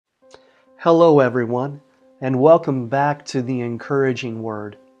Hello, everyone, and welcome back to the Encouraging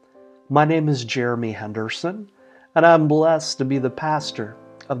Word. My name is Jeremy Henderson, and I'm blessed to be the pastor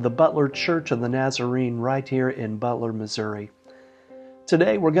of the Butler Church of the Nazarene right here in Butler, Missouri.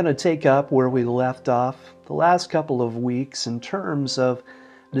 Today, we're going to take up where we left off the last couple of weeks in terms of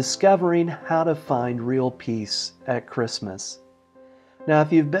discovering how to find real peace at Christmas. Now,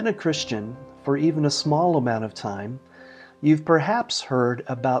 if you've been a Christian for even a small amount of time, you've perhaps heard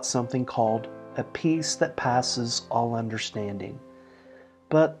about something called a peace that passes all understanding.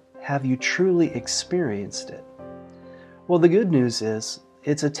 But have you truly experienced it? Well, the good news is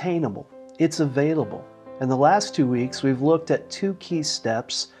it's attainable, it's available. In the last 2 weeks, we've looked at 2 key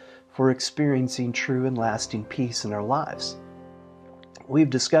steps for experiencing true and lasting peace in our lives. We've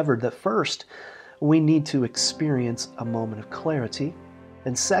discovered that first, we need to experience a moment of clarity,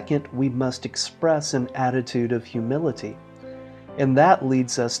 and second, we must express an attitude of humility. And that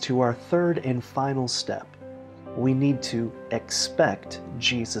leads us to our third and final step. We need to expect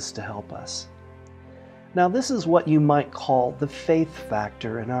Jesus to help us. Now, this is what you might call the faith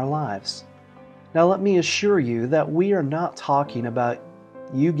factor in our lives. Now, let me assure you that we are not talking about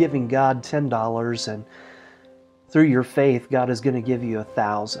you giving God $10 and through your faith, God is going to give you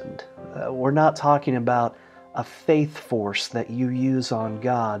 1,000. We're not talking about a faith force that you use on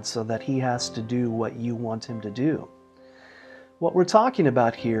God so that He has to do what you want Him to do. What we're talking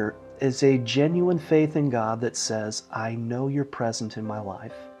about here is a genuine faith in God that says, I know you're present in my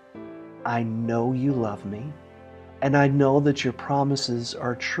life, I know you love me, and I know that your promises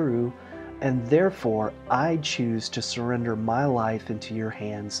are true, and therefore I choose to surrender my life into your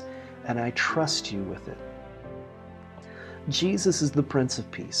hands, and I trust you with it. Jesus is the Prince of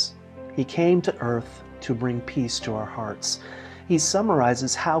Peace. He came to earth to bring peace to our hearts. He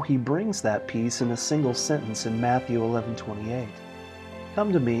summarizes how He brings that peace in a single sentence in Matthew 11:28.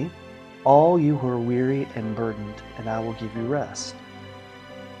 Come to me, all you who are weary and burdened, and I will give you rest.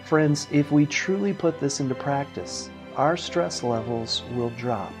 Friends, if we truly put this into practice, our stress levels will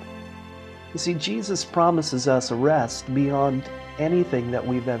drop. You see, Jesus promises us a rest beyond anything that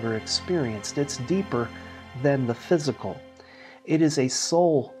we've ever experienced. It's deeper than the physical. It is a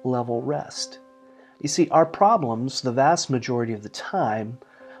soul-level rest. You see, our problems, the vast majority of the time,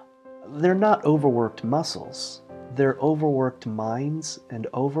 they're not overworked muscles. They're overworked minds and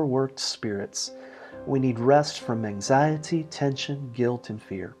overworked spirits. We need rest from anxiety, tension, guilt, and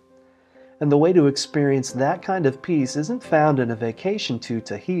fear. And the way to experience that kind of peace isn't found in a vacation to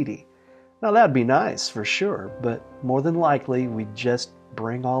Tahiti. Now, that'd be nice for sure, but more than likely, we just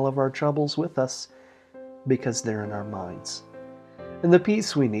bring all of our troubles with us because they're in our minds. And the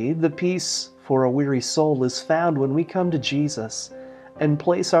peace we need, the peace for a weary soul, is found when we come to Jesus and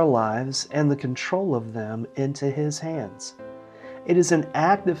place our lives and the control of them into His hands. It is an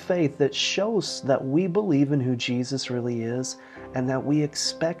act of faith that shows that we believe in who Jesus really is and that we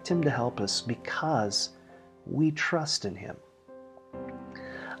expect Him to help us because we trust in Him.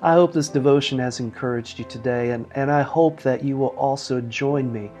 I hope this devotion has encouraged you today, and I hope that you will also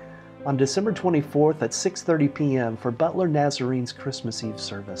join me on December 24th at 6:30 p.m. for Butler Nazarene's Christmas Eve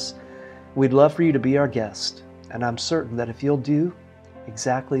service. We'd love for you to be our guest, and I'm certain that if you'll do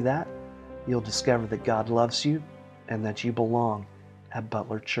exactly that, you'll discover that God loves you and that you belong at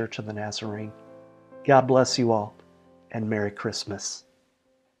Butler Church of the Nazarene. God bless you all, and Merry Christmas.